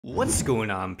What's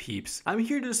going on, peeps? I'm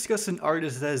here to discuss an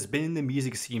artist that has been in the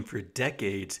music scene for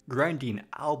decades, grinding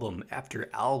album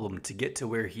after album to get to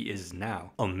where he is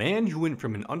now. A man who went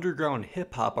from an underground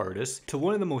hip-hop artist to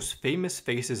one of the most famous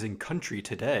faces in country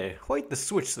today. Quite the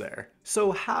switch there.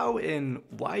 So how and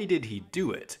why did he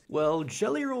do it? Well,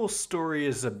 Jelly Roll's story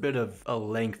is a bit of a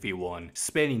lengthy one,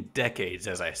 spanning decades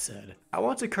as I said. I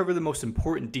want to cover the most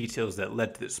important details that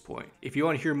led to this point. If you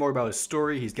want to hear more about his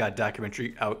story, he's got a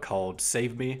documentary out called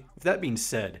Save Me. With that being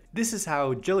said, this is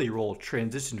how Jelly Roll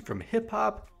transitioned from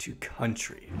hip-hop to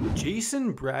country.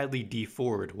 Jason Bradley D.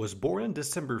 Ford was born on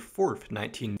December 4th,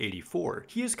 1984.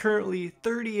 He is currently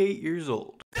 38 years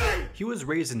old. He was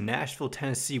raised in Nashville,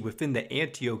 Tennessee within the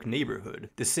Antioch neighborhood,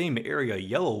 the same area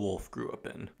Yellow Wolf grew up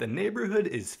in. The neighborhood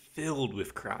is filled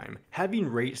with crime, having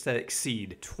rates that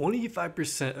exceed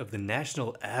 25% of the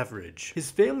national average.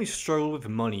 His family struggled with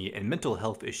money and mental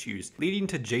health issues, leading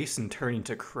to Jason turning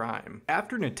to crime.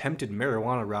 After an attempted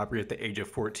marijuana robbery at the age of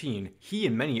 14, he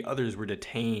and many others were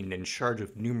detained and charged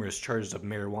with numerous charges of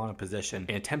marijuana possession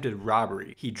and attempted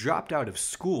robbery. He dropped out of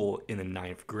school in the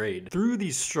 9th grade. Through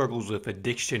these struggles with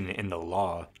addiction and the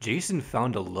law, Jason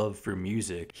found a love for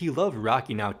music. He loved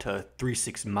rocking out to 3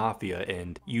 6 Mafia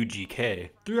and UGK.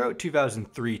 Throughout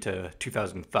 2003 to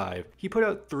 2005, he put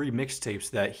out 3 mixtapes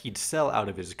that he'd sell out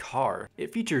of his car.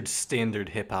 It featured standard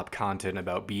hip-hop content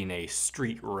about being a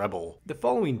street rebel. The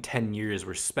following 10 years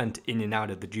were spent in and out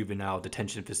of the juvenile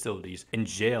detention facilities and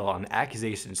jail on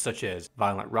accusations such as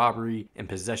violent robbery and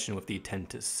possession with the intent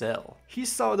to sell. He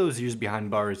saw those years behind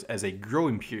bars as a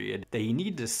growing period that he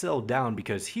needed to settle down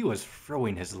because he was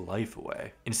throwing his life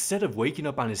away. Instead of waking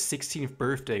up on his 16th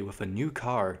birthday with a new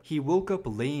car, he woke up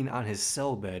laying on his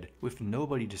cell bed with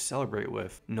nobody to celebrate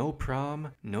with. No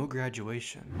prom, no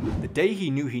graduation. The day he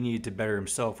knew he needed to better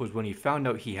himself was when he found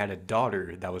out he had a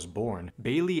daughter that was born.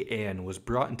 Bailey Ann was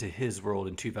brought into his world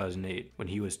in 2008 when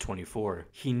he was 24.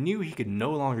 He knew he could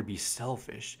no longer be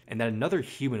selfish and that another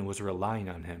human was relying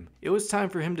on him. It was time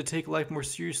for him to take life more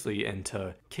seriously and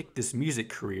to kick this music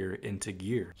career into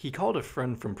gear. He called a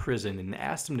friend from prison and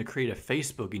asked him to create a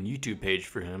Facebook and YouTube page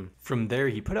for him. From there,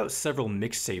 he put out several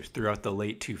mixtapes throughout the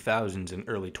late 2000s and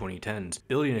early 2010s,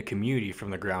 building a community from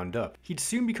the ground up. He'd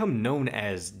soon become known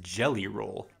as Jelly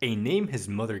Roll, a name his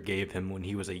mother gave him when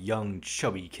he was a young,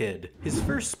 chubby kid. His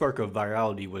first spark of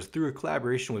virality was through a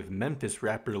collaboration with Memphis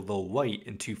rapper Lil White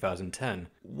in 2010.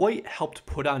 White helped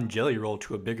put on Jelly Roll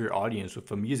to a bigger audience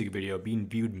with a music video being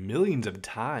viewed millions of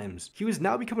times. He was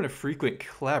now becoming a frequent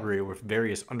collaborator with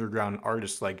various underground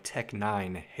artists like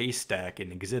Tech9, Haystack,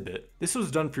 and Exhibit. This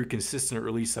was done through consistent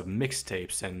release of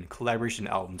mixtapes and collaboration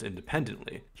albums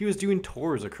independently. He was doing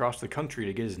tours across the country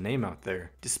to get his name out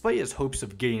there. Despite his hopes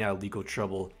of getting out of legal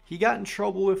trouble, he got in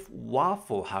trouble with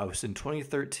Waffle House in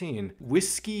 2013.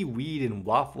 Whiskey, Weed, and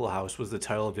Waffle House was the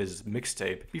title of his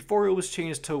mixtape, before it was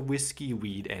changed to Whiskey,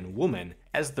 Weed, and Woman,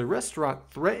 as the restaurant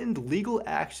threatened legal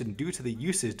action due to the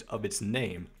usage of its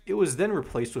name. It was then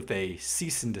replaced with a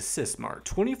cease and desist mark.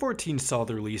 2014 saw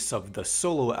the release of the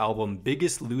solo album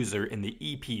Biggest Loser in the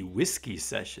EP Whiskey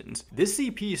Sessions. This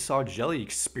EP saw Jelly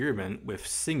experiment with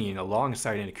singing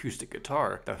alongside an acoustic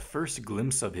guitar, the first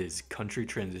glimpse of his country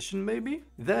transition maybe?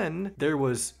 Then there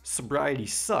was Sobriety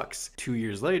Sucks 2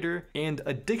 years later and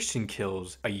Addiction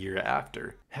Kills a year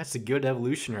after. That's a good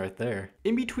evolution right there.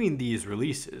 In between these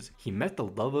releases, he met the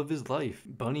love of his life,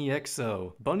 Bunny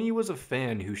XO. Bunny was a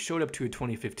fan who showed up to a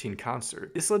 2015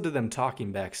 concert. This led to them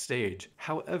talking backstage.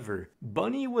 However,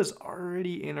 Bunny was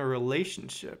already in a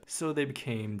relationship, so they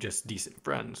became just decent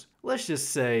friends. Let's just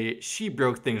say she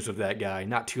broke things with that guy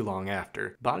not too long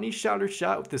after. Bonnie shot her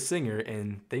shot with the singer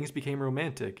and things became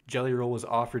romantic. Jelly Roll was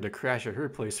offered to crash at her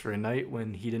place for a night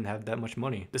when he didn't have that much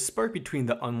money. The spark between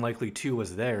the unlikely two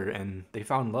was there and they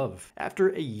found love. After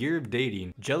a year of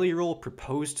dating, Jelly Roll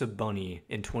proposed to Bunny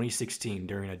in 2016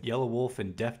 during a Yellow Wolf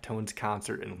and Deftones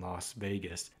concert in Las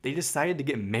Vegas. They decided to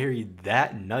get married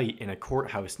that night in a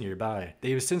courthouse nearby.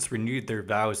 They have since renewed their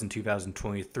vows in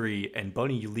 2023 and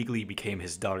Bunny legally became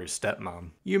his daughter's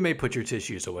stepmom. You may put your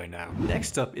tissues away now.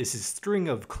 Next up is his string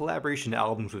of collaboration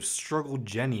albums with Struggle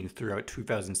Jennings throughout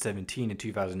 2017 and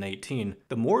 2018.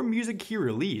 The more music he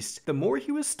released, the more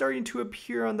he was starting to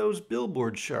appear on those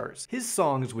Billboard charts. His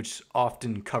songs, which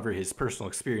often cover his personal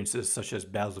experiences such as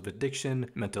battles of addiction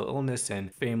addiction, mental illness,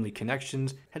 and family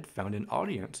connections had found an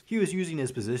audience. He was using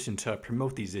his position to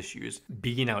promote these issues,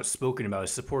 being outspoken about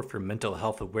his support for mental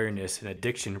health awareness and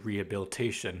addiction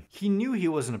rehabilitation. He knew he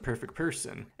wasn't a perfect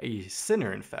person, a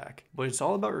sinner in fact, but it's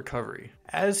all about recovery.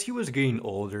 As he was getting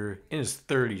older, in his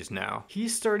 30s now, he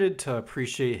started to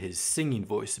appreciate his singing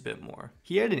voice a bit more.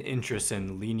 He had an interest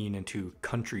in leaning into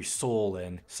country soul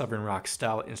and southern rock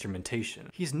style instrumentation.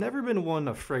 He's never been one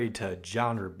afraid to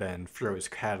genre bend throughout his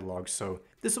catalog, so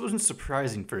this wasn't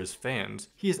surprising for his fans.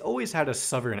 He has always had a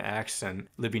southern accent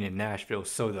living in Nashville,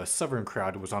 so the southern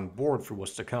crowd was on board for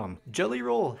what's to come. Jelly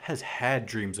Roll has had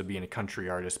dreams of being a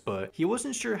country artist, but he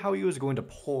wasn't sure how he was going to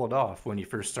pull it off when he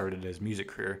first started his music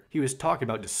career. He was talking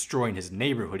about destroying his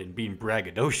neighborhood and being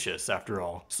braggadocious after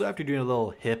all. So after doing a little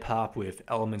hip hop with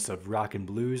elements of rock and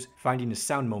blues, finding his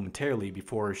sound momentarily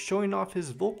before showing off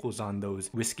his vocals on those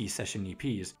Whiskey Session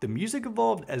EPs, the music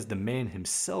evolved as the man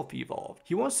himself evolved.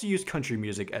 He wants to use country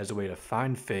music as a way to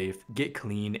find faith, get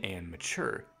clean, and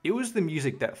mature. It was the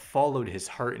music that followed his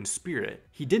heart and spirit.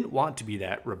 He didn't want to be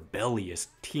that rebellious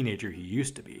teenager he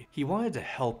used to be. He wanted to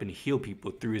help and heal people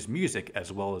through his music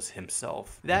as well as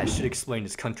himself. That should explain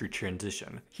his country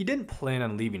transition. He didn't plan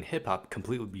on leaving hip-hop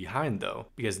completely behind though,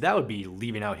 because that would be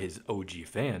leaving out his OG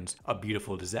fans. A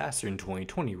Beautiful Disaster in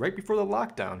 2020, right before the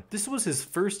lockdown. This was his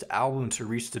first album to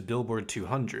reach the Billboard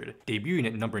 200, debuting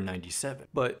at number 97.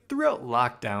 But throughout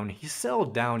lockdown, he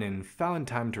settled down and found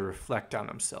time to reflect on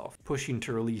himself, pushing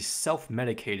to release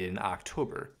Self-Medicated in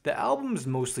October. The album's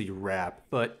mostly rap,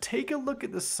 but take a look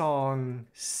at the song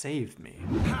Save Me.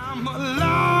 I'm a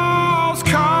lost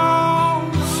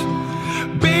cause,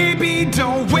 baby,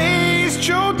 don't waste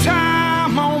your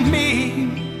time on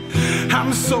me.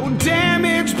 I'm so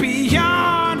damaged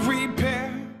beyond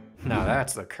repair. Now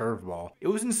that's a curveball. It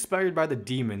was inspired by the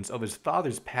demons of his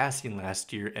father's passing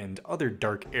last year and other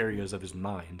dark areas of his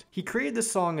mind. He created the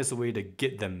song as a way to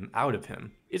get them out of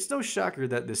him. It's no shocker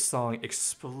that this song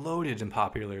exploded in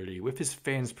popularity, with his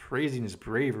fans praising his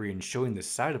bravery and showing this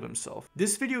side of himself.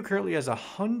 This video currently has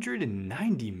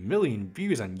 190 million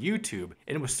views on YouTube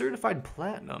and was certified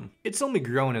platinum. It's only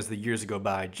grown as the years go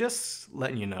by, just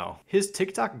letting you know. His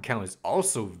TikTok account is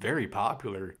also very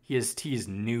popular. He has teased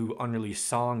new unreleased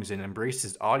songs and embraced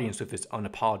his audience with his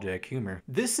unapologetic humor.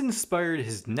 This inspired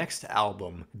his next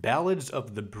album, Ballads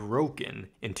of the Broken,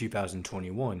 in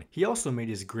 2021. He also made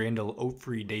his Grand Ole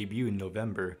Opry debut in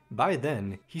November. By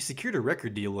then, he secured a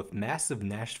record deal with massive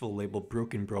Nashville label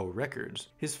Broken Bro Records.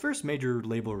 His first major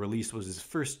label release was his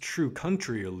first true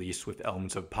country release with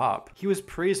elements of pop. He was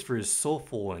praised for his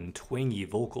soulful and twangy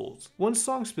vocals. One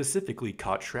song specifically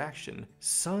caught traction,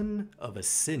 Son of a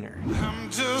Sinner.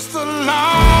 I'm just a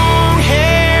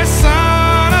long-haired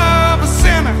son of a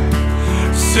sinner,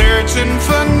 searching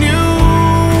for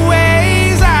new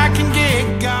ways I can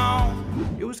get gone.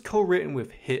 It was co-written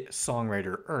with hit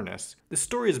songwriter Ernest. The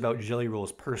story is about Jelly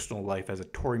Roll's personal life as a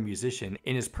touring musician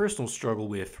and his personal struggle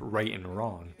with right and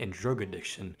wrong and drug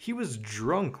addiction. He was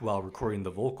drunk while recording the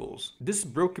vocals. This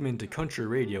broke him into country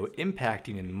radio,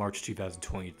 impacting in March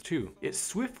 2022. It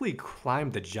swiftly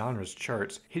climbed the genre's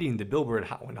charts, hitting the Billboard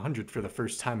Hot 100 for the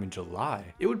first time in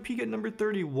July. It would peak at number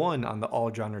 31 on the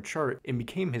all-genre chart and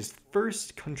became his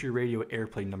first country radio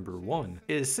airplay #1.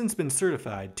 It has since been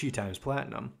certified 2 times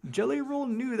platinum. Jelly Roll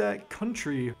knew that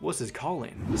country was his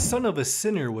calling. Son of a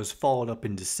Sinner was followed up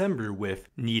in December with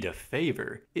Need a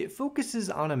Favor. It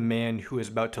focuses on a man who is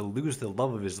about to lose the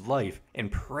love of his life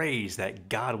and prays that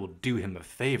God will do him a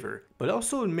favor, but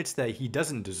also admits that he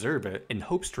doesn't deserve it and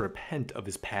hopes to repent of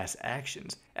his past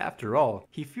actions. After all,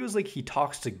 he feels like he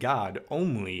talks to God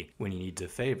only when he needs a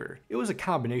favor. It was a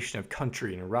combination of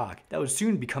country and rock that would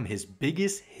soon become his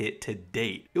biggest hit to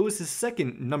date. It was his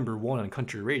second #1 on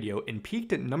country radio and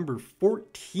peaked at number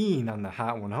 14 on the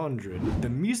Hot 100. The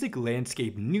music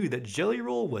landscape knew that Jelly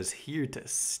Roll was here to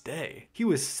stay. He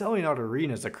was selling out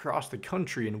arenas across the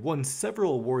country and won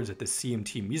several awards at the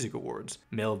CMT Music Awards: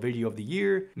 Male Video of the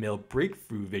Year, Male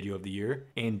Breakthrough Video of the Year,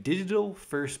 and Digital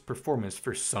First Performance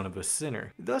for Son of a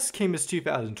Sinner. Thus came his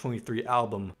 2023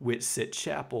 album, Whitsit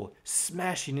Chapel,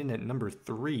 smashing in at number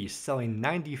 3, selling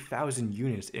 90,000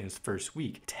 units in its first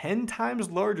week, 10 times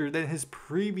larger than his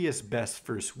previous best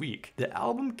first week. The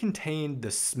album contained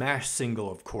the smash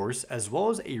single, of course, as well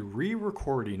as a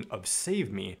re-recording of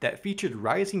Save Me that featured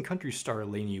rising country star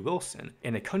Lainey Wilson,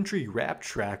 and a country rap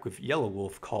track with Yellow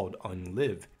Wolf called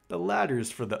Unlive. The latter's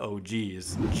for the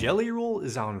OGs. Jelly Roll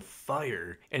is on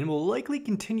fire and will likely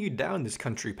continue down this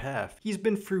country path. He's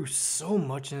been through so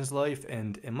much in his life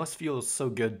and it must feel so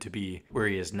good to be where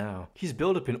he is now. He's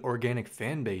built up an organic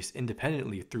fan base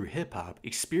independently through hip hop,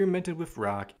 experimented with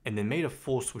rock, and then made a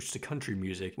full switch to country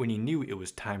music when he knew it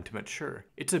was time to mature.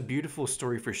 It's a beautiful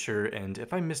story for sure, and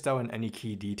if I missed out on any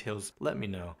key details, let me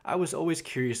know. I was always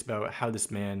curious about how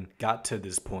this man got to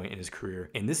this point in his career,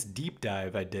 and this deep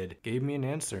dive I did gave me an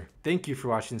answer. Thank you for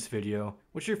watching this video.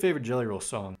 What's your favorite Jelly Roll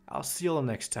song? I'll see y'all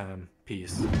next time.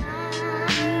 Peace.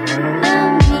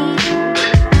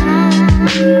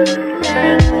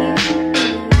 Thank you.